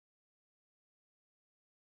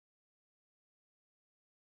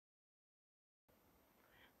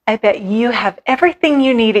I bet you have everything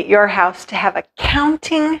you need at your house to have a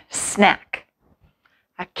counting snack.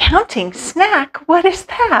 A counting snack? What is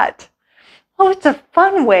that? Oh, it's a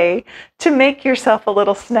fun way to make yourself a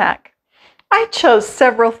little snack. I chose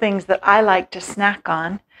several things that I like to snack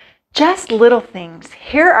on. Just little things.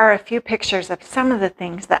 Here are a few pictures of some of the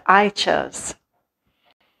things that I chose.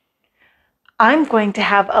 I'm going to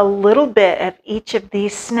have a little bit of each of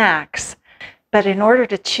these snacks, but in order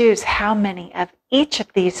to choose how many of each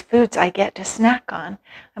of these foods I get to snack on,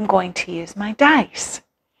 I'm going to use my dice.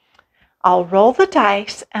 I'll roll the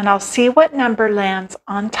dice and I'll see what number lands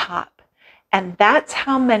on top, and that's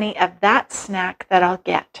how many of that snack that I'll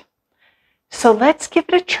get. So let's give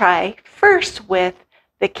it a try first with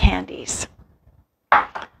the candies.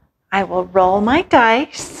 I will roll my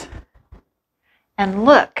dice and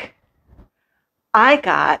look, I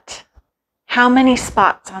got how many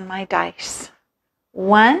spots on my dice?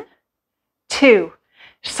 1, 2.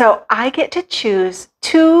 So I get to choose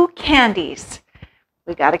 2 candies.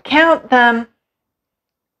 We got to count them.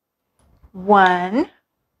 1,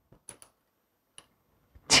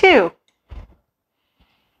 2.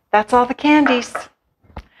 That's all the candies.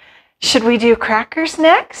 Should we do crackers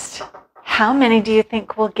next? How many do you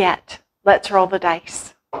think we'll get? Let's roll the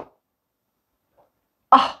dice.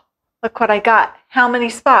 Oh, look what I got. How many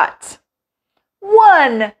spots?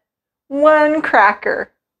 1. 1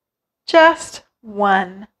 cracker. Just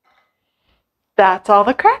 1. That's all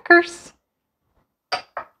the crackers.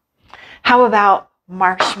 How about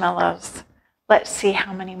marshmallows? Let's see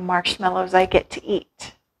how many marshmallows I get to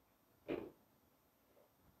eat.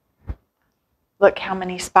 Look how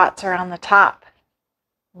many spots are on the top.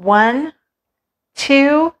 1,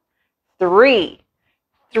 2, 3.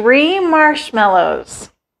 3 marshmallows.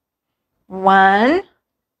 1,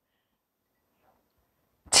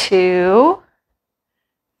 2,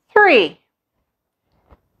 3.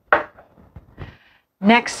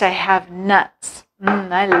 Next I have nuts.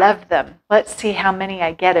 I love them. Let's see how many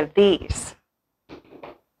I get of these.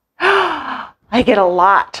 I get a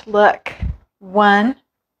lot. Look. 1,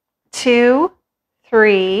 2,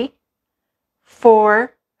 3,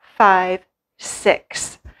 4, 5,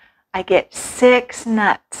 6. I get 6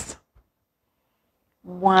 nuts.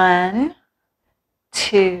 1,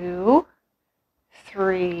 2,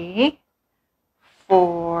 3,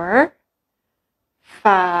 4,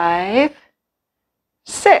 5,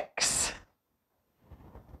 6.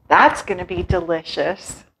 That's going to be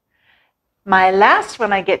delicious. My last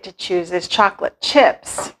one I get to choose is chocolate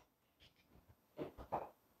chips.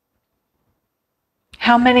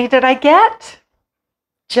 How many did I get?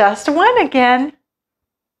 Just 1 again.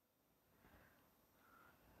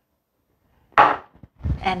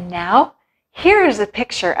 And now, here is a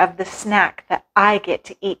picture of the snack that I get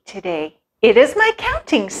to eat today. It is my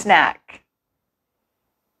counting snack.